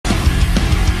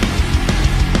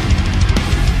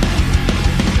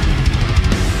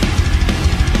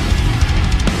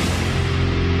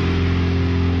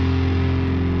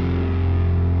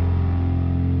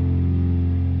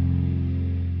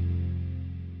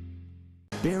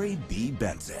Barry B.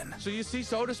 Benson. So you see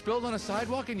soda spilled on a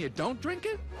sidewalk and you don't drink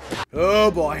it? Oh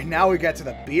boy, now we get to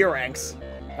the B ranks.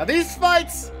 Now these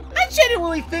fights, I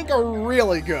genuinely think are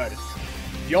really good.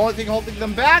 The only thing holding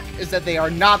them back is that they are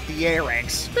not the A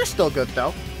ranks. They're still good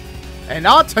though. And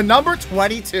on to number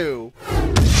 22.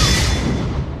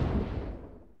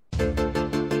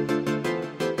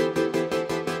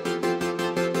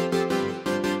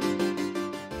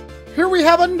 Here we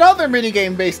have another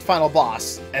minigame-based final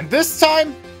boss, and this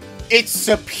time, it's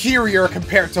superior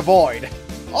compared to Void.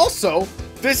 Also,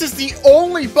 this is the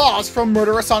only boss from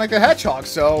Murderous Sonic the Hedgehog,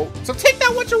 so take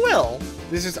that what you will.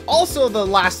 This is also the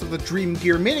last of the Dream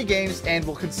Gear minigames and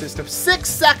will consist of 6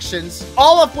 sections,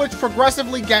 all of which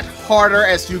progressively get harder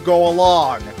as you go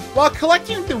along. While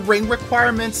collecting the ring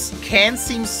requirements can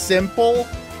seem simple,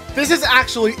 this is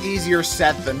actually easier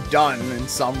said than done in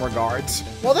some regards.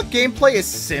 While the gameplay is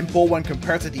simple when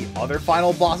compared to the other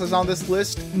final bosses on this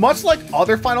list, much like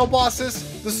other final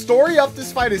bosses, the story of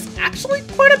this fight is actually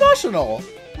quite emotional.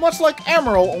 Much like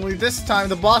Emerald, only this time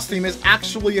the boss theme is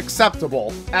actually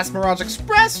acceptable, as Mirage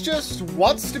Express just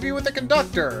wants to be with the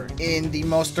conductor, in the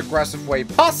most aggressive way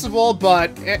possible, but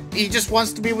he just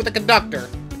wants to be with the conductor.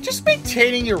 Just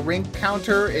maintaining your ring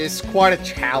counter is quite a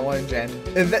challenge, and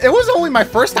it was only my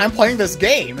first time playing this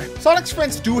game. Sonic's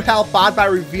friends do help out by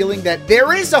revealing that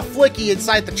there is a flicky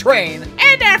inside the train,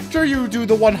 and after you do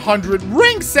the 100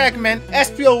 ring segment,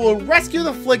 Espiel will rescue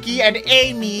the flicky and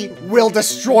Amy will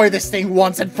destroy this thing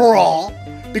once and for all,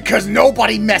 because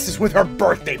nobody messes with her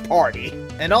birthday party.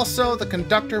 And also, the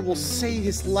conductor will say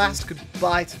his last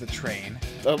goodbye to the train.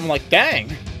 I'm like,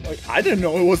 dang. Like, I didn't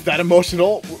know it was that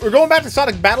emotional. We're going back to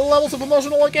Sonic battle levels of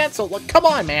emotional again, so like, come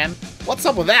on, man. What's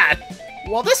up with that?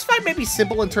 While this fight may be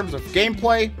simple in terms of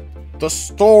gameplay, the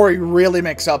story really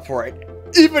makes up for it.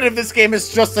 Even if this game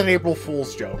is just an April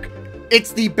Fool's joke.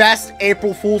 It's the best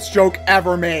April Fool's joke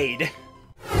ever made.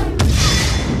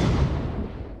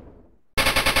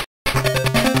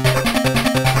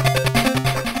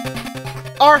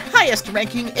 Our highest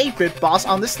ranking 8-bit boss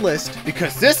on this list,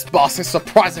 because this boss is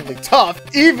surprisingly tough,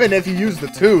 even if you use the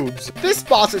tubes. This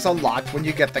boss is unlocked when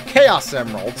you get the Chaos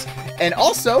Emeralds, and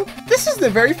also, this is the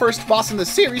very first boss in the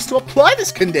series to apply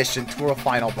this condition to a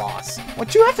final boss.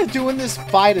 What you have to do in this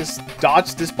fight is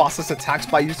dodge this boss's attacks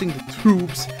by using the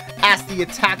tubes, as the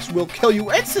attacks will kill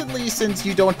you instantly since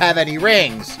you don't have any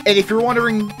rings. And if you're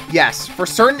wondering, yes, for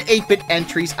certain 8-bit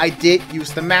entries, I did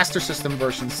use the Master System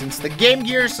version since the Game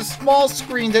Gear's small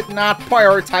screen did not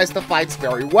prioritize the fights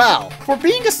very well. For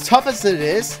being as tough as it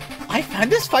is, I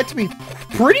find this fight to be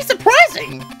pretty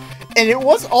surprising. And it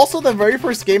was also the very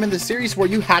first game in the series where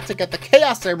you had to get the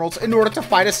Chaos Emeralds in order to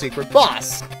fight a secret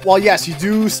boss. While yes, you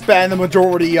do spend the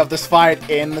majority of this fight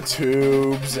in the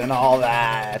tubes and all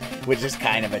that, which is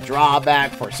kind of a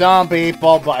drawback for some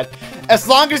people, but as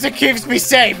long as it keeps me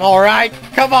safe, alright?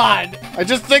 Come on! I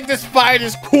just think this fight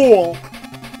is cool.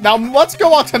 Now let's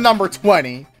go on to number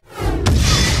 20.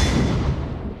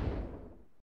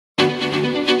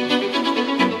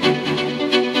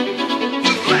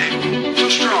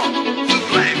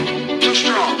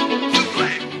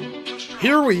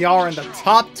 Here we are in the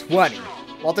top 20.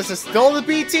 While this is still the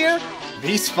B tier,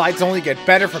 these fights only get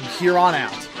better from here on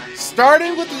out.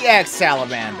 Starting with the Egg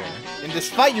Salamander. In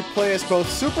this fight you play as both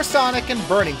Supersonic and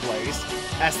Burning Blaze,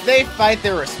 as they fight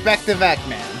their respective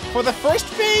Eggman. For the first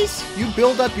phase, you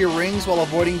build up your rings while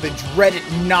avoiding the dreaded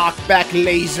knockback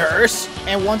lasers.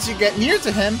 And once you get near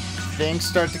to him, things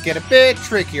start to get a bit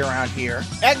tricky around here.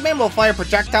 Eggman will fire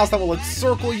projectiles that will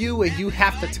encircle you and you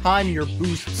have to time your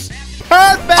boosts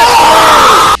perfectly!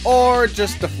 Or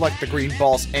just deflect the green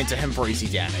balls into him for easy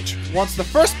damage. Once the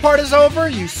first part is over,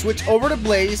 you switch over to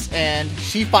Blaze and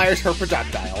she fires her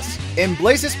projectiles. In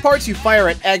Blaze's parts, you fire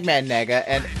at Eggman Nega,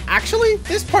 and actually,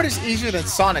 this part is easier than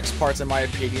Sonic's parts in my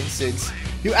opinion, since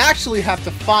you actually have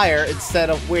to fire instead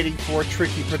of waiting for a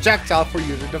tricky projectile for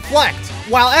you to deflect.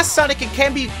 While as Sonic, it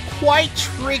can be quite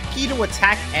tricky to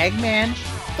attack Eggman,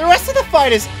 the rest of the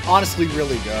fight is honestly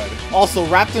really good. Also,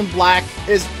 Wrapped in Black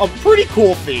is a pretty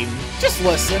cool theme. Just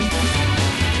listen.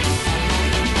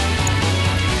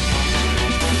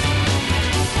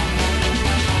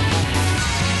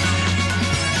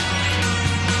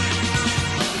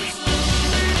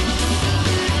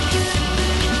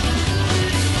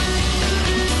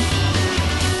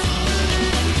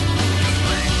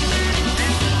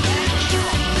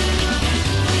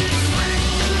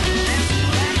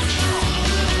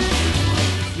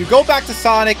 You go back to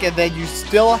Sonic and then you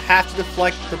still have to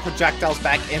deflect the projectiles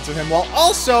back into him while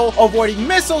also avoiding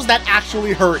missiles that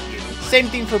actually hurt you. Same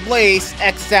thing for Blaze,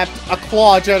 except a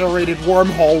claw-generated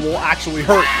wormhole will actually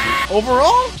hurt you.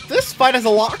 Overall, this fight has a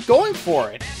lot going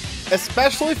for it.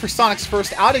 especially for Sonic's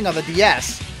first outing on the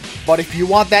DS. But if you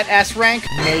want that S rank,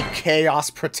 make Chaos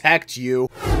protect you.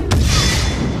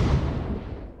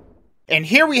 And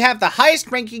here we have the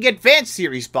highest ranking Advanced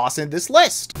Series boss in this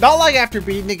list. Not long after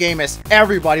beating the game as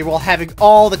everybody while having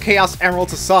all the Chaos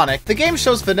Emeralds to Sonic, the game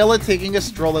shows Vanilla taking a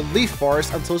stroll in Leaf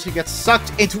Forest until she gets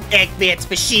sucked into Eggman's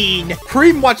machine.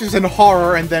 Cream watches in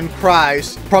horror and then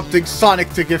cries, prompting Sonic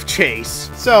to give chase.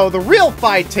 So the real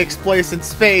fight takes place in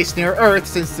space near Earth,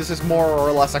 since this is more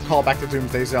or less a callback to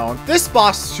Doomsday Zone. This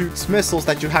boss shoots missiles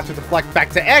that you have to deflect back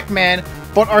to Eggman,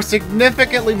 but are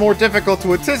significantly more difficult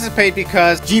to anticipate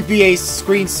because GBA's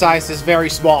screen size is very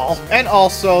small. And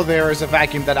also, there is a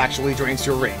vacuum that actually drains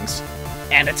your rings.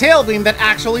 And a tail beam that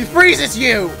actually freezes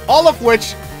you! All of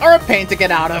which are a pain to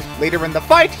get out of. Later in the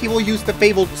fight, he will use the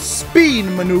fabled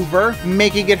spin maneuver,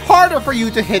 making it harder for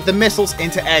you to hit the missiles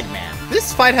into Eggman.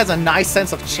 This fight has a nice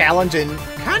sense of challenge and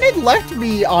kinda left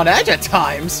me on edge at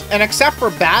times. And except for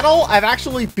battle, I've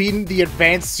actually beaten the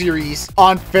Advanced Series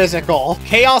on physical.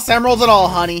 Chaos Emeralds and all,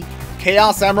 honey.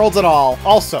 Chaos Emeralds and all.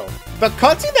 Also, the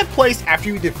cutscene that plays after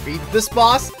you defeat this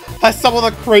boss has some of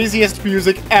the craziest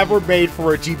music ever made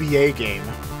for a GBA game.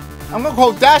 I'm gonna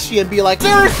quote Dashi and be like,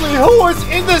 seriously, who was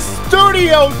in the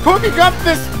studio cooking up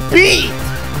this beat?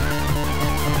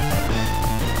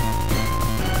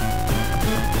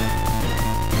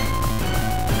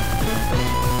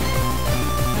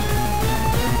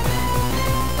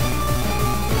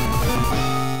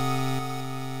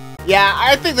 Yeah,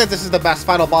 I think that this is the best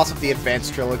final boss of the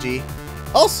Advanced trilogy.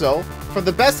 Also, for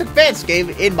the best Advanced game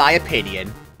in my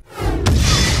opinion.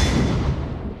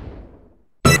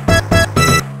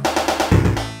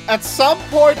 At some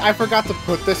point, I forgot to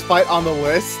put this fight on the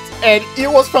list, and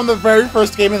it was from the very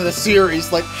first game in the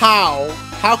series. Like, how?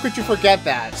 How could you forget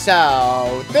that?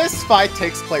 So, this fight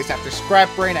takes place after Scrap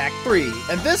Brain Act 3,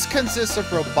 and this consists of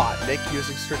Robotnik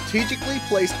using strategically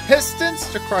placed pistons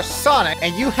to crush Sonic,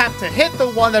 and you have to hit the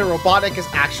one that Robotnik is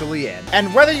actually in.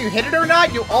 And whether you hit it or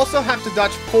not, you also have to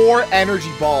dodge 4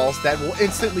 energy balls that will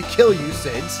instantly kill you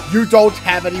since you don't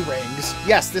have any rings.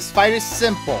 Yes, this fight is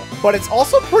simple, but it's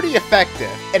also pretty effective,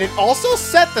 and it also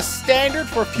set the standard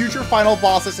for future final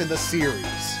bosses in the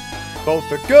series. Both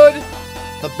the good,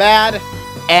 the bad,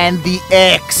 and the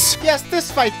X. Yes, this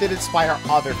fight did inspire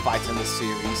other fights in the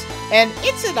series, and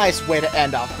it's a nice way to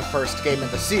end off the first game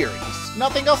in the series.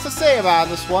 Nothing else to say about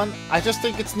this one, I just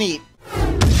think it's neat.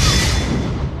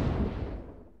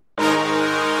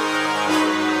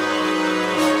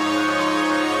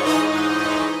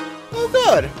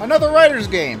 Good, another writer's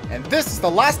game, and this is the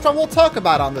last one we'll talk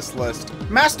about on this list.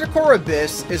 Master Core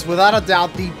Abyss is without a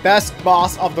doubt the best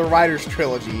boss of the writer's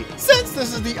trilogy, since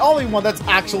this is the only one that's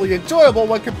actually enjoyable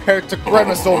when compared to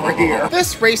Grimace over here.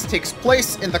 This race takes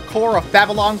place in the core of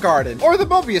Babylon Garden, or the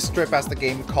Mobius Strip as the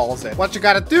game calls it. What you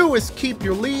gotta do is keep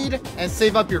your lead and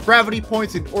save up your gravity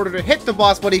points in order to hit the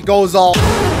boss when he goes all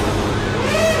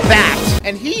that.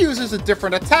 And he uses a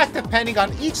different attack depending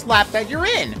on each lap that you're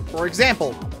in. For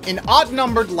example, in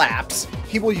odd-numbered laps,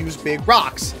 he will use big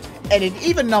rocks, and in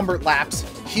even-numbered laps,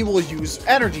 he will use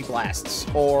energy blasts,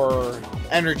 or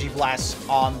energy blasts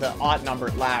on the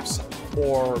odd-numbered laps,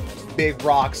 or big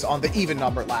rocks on the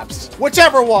even-numbered laps.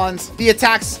 Whichever ones, the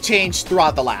attacks change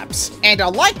throughout the laps. And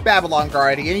unlike Babylon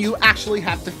Guardian, you actually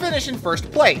have to finish in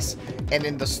first place. And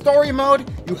in the story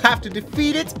mode, you have to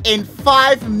defeat it in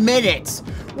 5 minutes,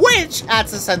 which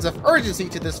adds a sense of urgency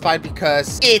to this fight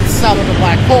because it summoned the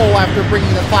black hole after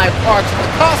bringing the 5 arcs of the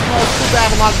cosmos to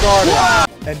Babylon Guardian. Wow.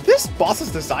 And this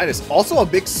boss's design is also a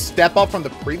big step up from the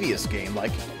previous game.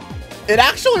 Like, it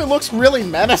actually looks really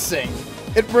menacing.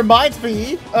 It reminds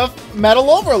me of Metal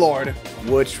Overlord,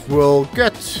 which we'll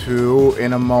get to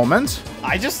in a moment.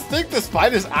 I just think this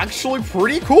fight is actually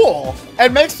pretty cool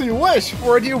and makes me wish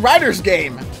for a new writer's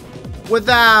game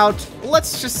without,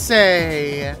 let's just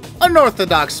say,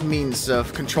 unorthodox means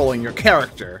of controlling your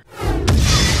character.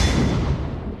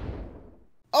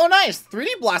 Oh nice,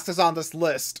 3D Blast is on this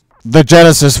list. The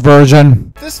Genesis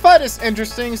version. This fight is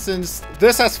interesting since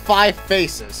this has 5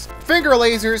 phases. Finger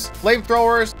lasers,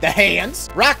 flamethrowers, the hands,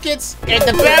 rockets, and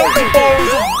the bouncy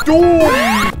balls of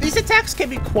doom! These attacks can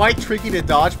be quite tricky to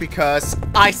dodge because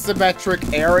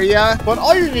isometric area, but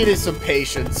all you need is some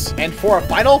patience. And for a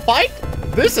final fight,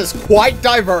 this is quite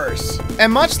diverse.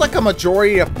 And much like a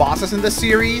majority of bosses in the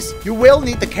series, you will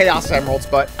need the Chaos Emeralds,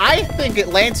 but I think it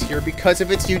lands here because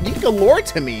of its unique allure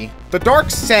to me. The dark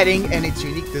setting and its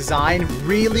unique design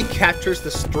really captures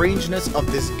the strangeness of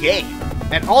this game.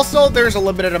 And also, there's a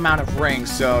limited amount of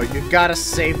rings, so you gotta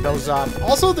save those up.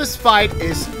 Also, this fight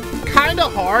is kinda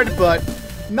hard, but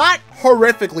not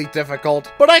horrifically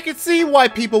difficult, but I can see why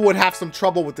people would have some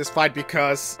trouble with this fight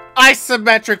because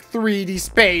isometric 3D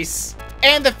space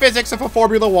and the physics of a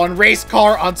Formula 1 race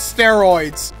car on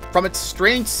steroids. From its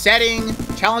strange setting,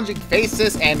 challenging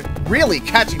faces, and really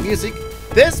catchy music,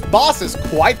 this boss is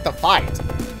quite the fight.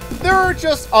 There are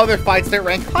just other fights that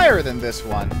rank higher than this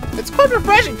one. It's quite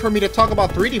refreshing for me to talk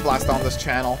about 3D Blast on this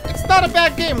channel. It's not a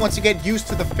bad game once you get used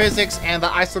to the physics and the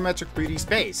isometric 3D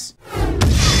space.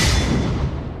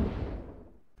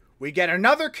 We get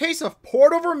another case of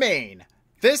Port Over Main,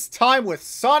 this time with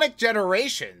Sonic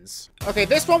Generations. Okay,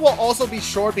 this one will also be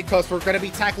short because we're going to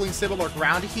be tackling similar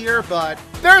ground here, but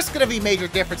there's going to be major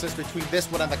differences between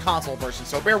this one and the console version,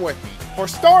 so bear with me. For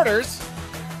starters,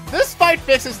 this fight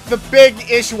fixes the big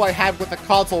issue I had with the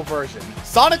console version.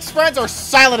 Sonic's friends are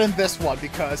silent in this one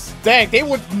because, dang, they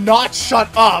would not shut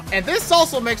up. And this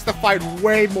also makes the fight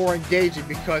way more engaging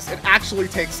because it actually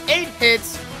takes 8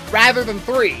 hits rather than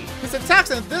 3. His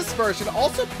attacks in this version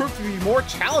also prove to be more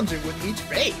challenging with each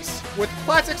phase. With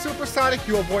classic Supersonic,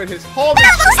 you avoid his home you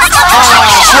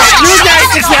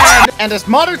guys again! And as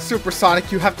modern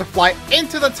Supersonic, you have to fly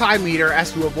into the time meter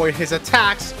as you avoid his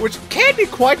attacks, which can be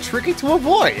quite tricky to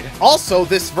avoid. Also,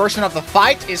 this version of the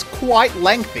fight is quite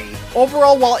lengthy.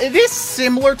 Overall, while it is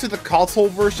similar to the console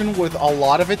version with a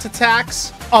lot of its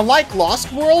attacks, unlike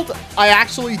Lost World, I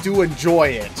actually do enjoy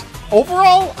it.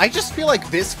 Overall, I just feel like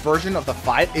this version of the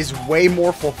fight is way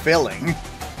more fulfilling.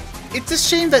 It's a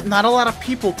shame that not a lot of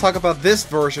people talk about this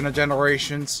version of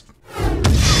Generations.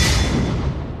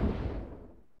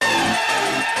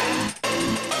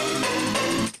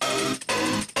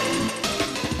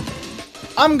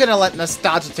 I'm gonna let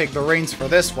nostalgia take the reins for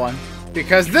this one,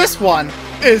 because this one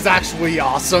is actually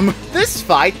awesome. This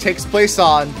fight takes place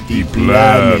on the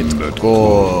planet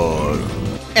Core.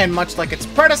 And much like its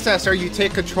predecessor, you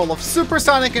take control of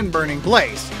Supersonic and Burning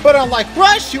Blaze. But unlike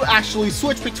Rush, you actually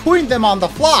switch between them on the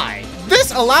fly.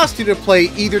 This allows you to play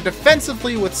either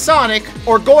defensively with Sonic,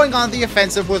 or going on the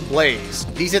offensive with Blaze.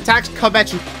 These attacks come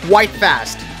at you quite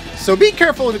fast, so be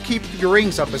careful to keep your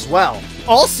rings up as well.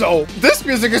 Also, this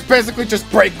music is basically just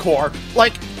breakcore.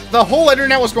 Like, the whole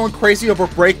internet was going crazy over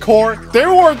breakcore. They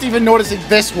weren't even noticing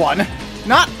this one.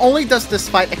 Not only does this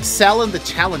fight excel in the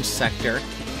challenge sector,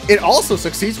 it also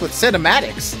succeeds with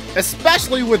cinematics,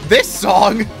 especially with this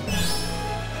song.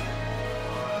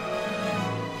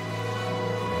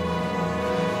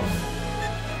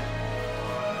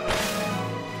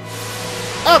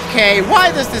 Okay,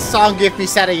 why does this song give me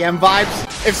Sad AM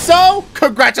vibes? If so,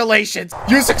 congratulations,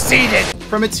 you succeeded!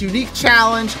 From its unique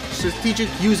challenge, strategic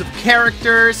use of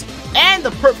characters, and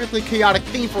the perfectly chaotic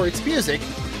theme for its music,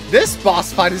 this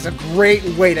boss fight is a great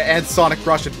way to end Sonic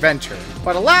Rush Adventure.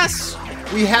 But alas,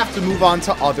 we have to move on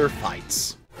to other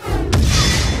fights.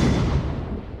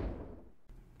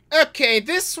 Okay,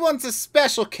 this one's a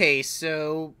special case,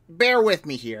 so bear with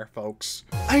me here, folks.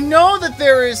 I know that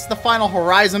there is the Final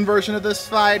Horizon version of this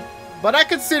fight, but I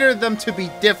consider them to be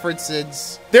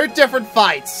differences. They're different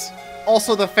fights.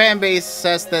 Also, the fanbase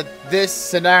says that this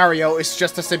scenario is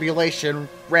just a simulation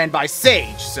ran by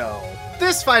Sage, so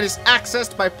this fight is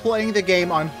accessed by playing the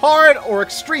game on hard or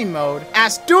extreme mode,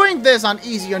 as doing this on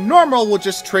easy or normal will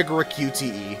just trigger a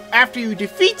QTE. After you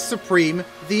defeat Supreme,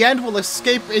 the End will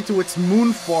escape into its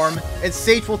moon form, and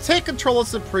Sage will take control of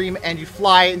Supreme and you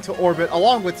fly into orbit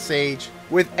along with Sage,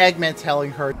 with Eggman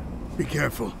telling her, "Be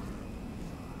careful,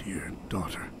 dear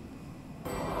daughter."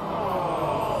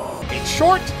 In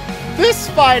short, this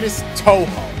fight is Toho,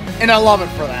 and I love it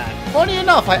for that. Funny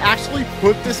enough, I actually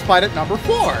put this fight at number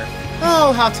 4.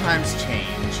 Oh, how times change.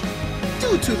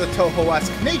 Due to the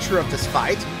Toho-esque nature of this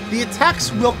fight, the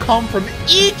attacks will come from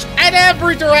each and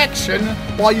every direction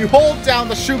while you hold down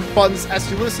the shoot buttons as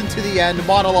you listen to the end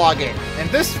monologuing. And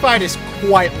this fight is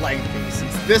quite lengthy,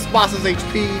 since this boss's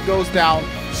HP goes down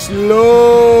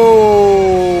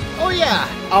slow. Oh yeah,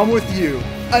 I'm with you.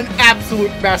 An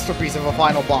absolute masterpiece of a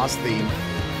final boss theme.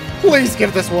 Please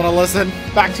give this one a listen.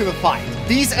 Back to the fight.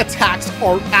 These attacks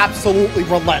are absolutely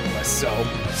relentless, so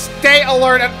stay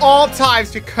alert at all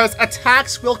times because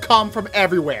attacks will come from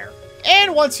everywhere.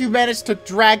 And once you manage to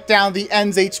drag down the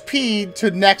End's HP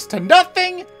to next to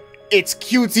nothing, it's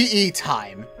QTE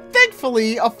time.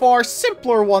 Thankfully, a far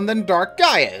simpler one than Dark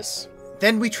Gaia's.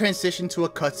 Then we transition to a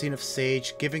cutscene of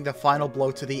Sage giving the final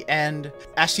blow to the End,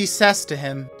 as she says to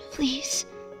him, "Please,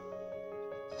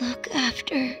 look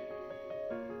after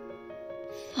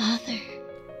Father."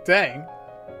 Dang,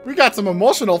 we got some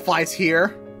emotional fights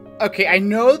here. Okay, I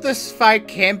know this fight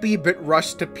can be a bit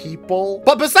rushed to people,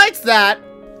 but besides that,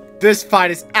 this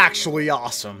fight is actually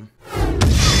awesome.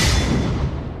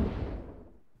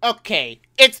 Okay,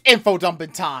 it's info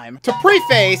dumping time. To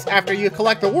preface, after you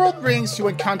collect the world rings, you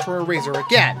encounter Eraser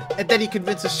again, and then he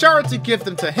convinces Shara to give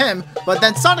them to him, but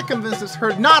then Sonic convinces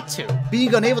her not to.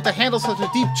 Being unable to handle such a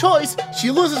deep choice,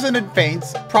 she loses and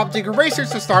faints, prompting Eraser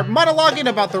to start monologuing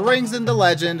about the rings and the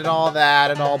legend and all that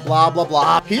and all blah blah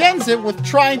blah. He ends it with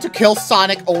trying to kill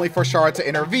Sonic only for Shara to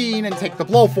intervene and take the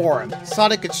blow for him.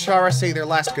 Sonic and Shara say their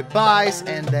last goodbyes,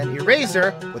 and then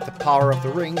Eraser, with the power of the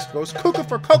rings, goes cuckoo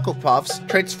for Cocoa Puffs,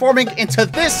 transforming into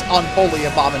this unholy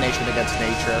abomination against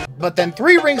nature. But then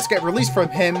 3 rings get released from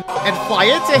him and fly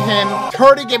into him,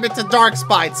 turning him into Dark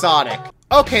Spine Sonic.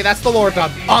 Okay, that's the lore done.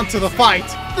 On to the fight.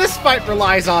 This fight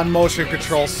relies on motion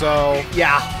control, so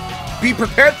yeah, be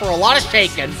prepared for a lot of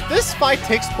shaking. This fight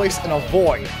takes place in a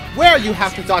void, where you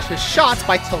have to dodge his shots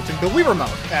by tilting the Wii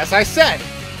Remote. As I said,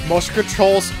 motion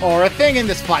controls are a thing in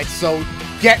this fight, so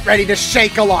get ready to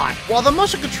shake a lot. While the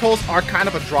motion controls are kind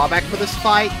of a drawback for this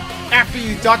fight, after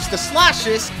you dodge the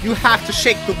slashes, you have to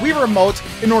shake the Wii Remote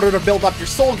in order to build up your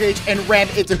soul gauge and ram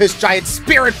into his giant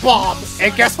spirit bomb.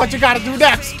 And guess what you gotta do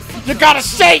next? You gotta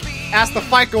shake! As the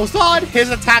fight goes on, his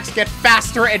attacks get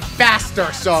faster and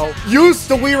faster, so use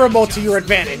the Wii Remote to your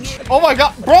advantage. Oh my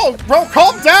god, bro,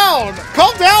 calm down!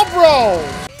 Calm down, bro!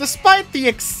 Despite the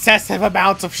excessive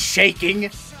amounts of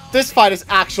shaking, this fight is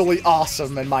actually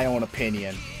awesome in my own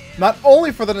opinion. Not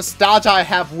only for the nostalgia I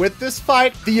have with this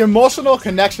fight, the emotional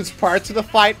connections prior to the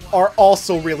fight are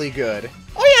also really good.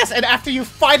 Oh yes, and after you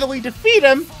finally defeat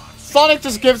him, Sonic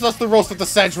just gives us the roast of the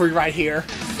century right here.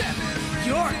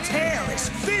 Your tale is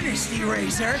finished,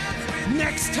 Eraser.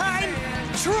 Next time,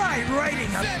 try writing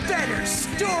a better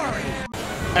story.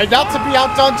 And not to be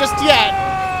outdone just yet.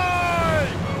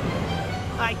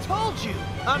 I told you,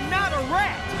 I'm not a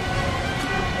rat.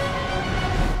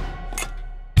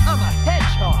 I'm a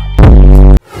hedgehog.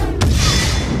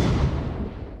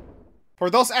 For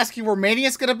those asking where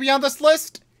Mania's gonna be on this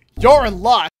list, you're in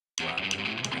luck.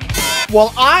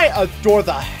 While I adore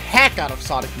the heck out of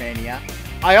Sonic Mania,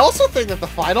 I also think that the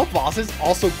final boss is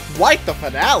also quite the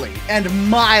finale, and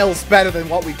miles better than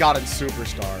what we got in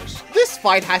Superstars. This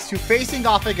fight has you facing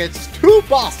off against 2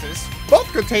 bosses,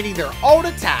 both containing their own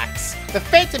attacks. The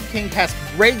Phantom King has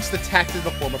ranged attacks in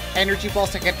the form of energy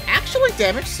balls that can actually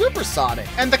damage Super Sonic,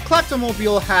 and the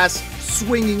Kleptomobile has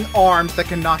swinging arms that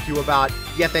can knock you about,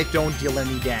 yet they don't deal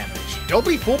any damage. Don't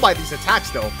be fooled by these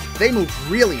attacks though, they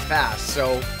move really fast,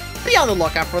 so be on the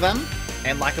lookout for them.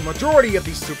 And like a majority of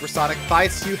these Supersonic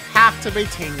fights, you have to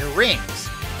maintain your rings.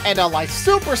 And unlike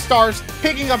Superstars,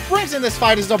 picking up rings in this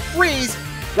fight is a breeze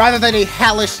rather than a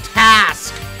hellish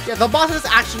task. Yeah, the bosses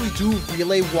actually do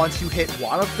relay once you hit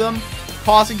one of them,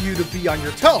 causing you to be on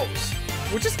your toes,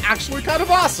 which is actually kind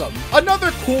of awesome. Another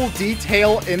cool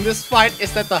detail in this fight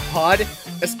is that the HUD,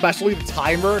 especially the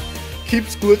timer,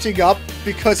 keeps glitching up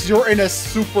because you're in a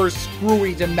super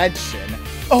screwy dimension.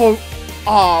 Oh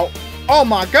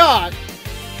my god!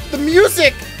 The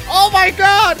music! Oh my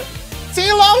god!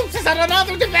 T-Lopes is in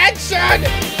another dimension!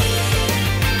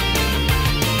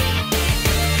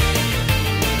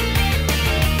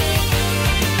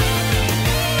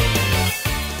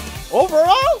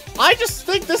 Overall, I just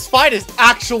think this fight is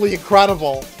actually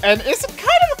incredible, and it's kind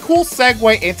of a cool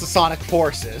segue into Sonic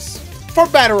Forces, for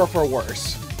better or for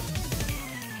worse.